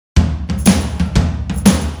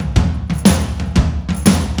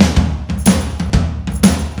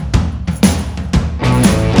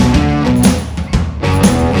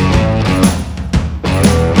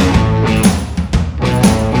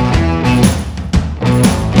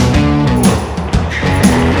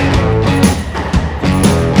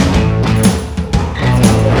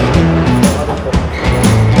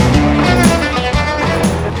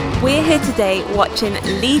watching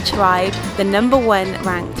Lee Tribe, the #1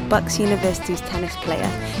 ranked BUCS University's tennis player.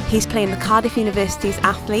 He's playing the Cardiff University's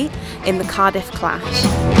athlete in the Cardiff Clash.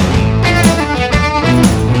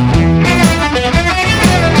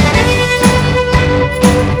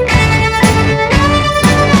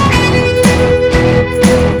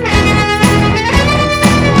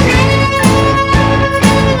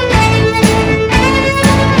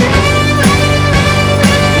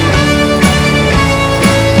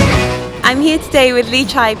 I'm here today with Lee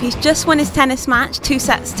Tribe. He's just won his tennis match,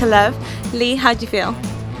 2-0. Lee, how do you feel?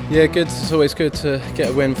 Yeah, good. It's always good to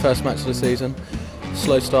get a win first match of the season.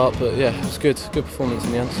 Slow start, but yeah, it was good. Good performance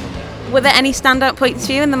in the end. Were there any standout points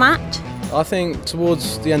for you in the match? I think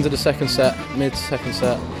towards the end of the second set, mid-second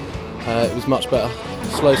set, it was much better.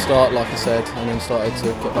 Slow start, like I said, and then started to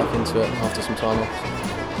get back into it after some time off.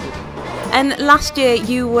 And last year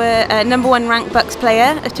you were a #1 ranked BUCS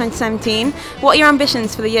player of 2017. What are your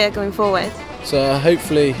ambitions for the year going forward? So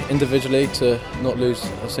hopefully individually to not lose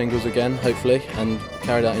a singles again, hopefully, and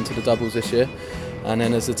carry that into the doubles this year. And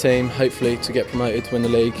then as a team, hopefully to get promoted, win the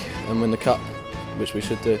league and win the cup, which we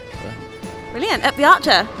should do. So. Brilliant, up the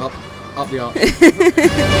archer. Up the archer.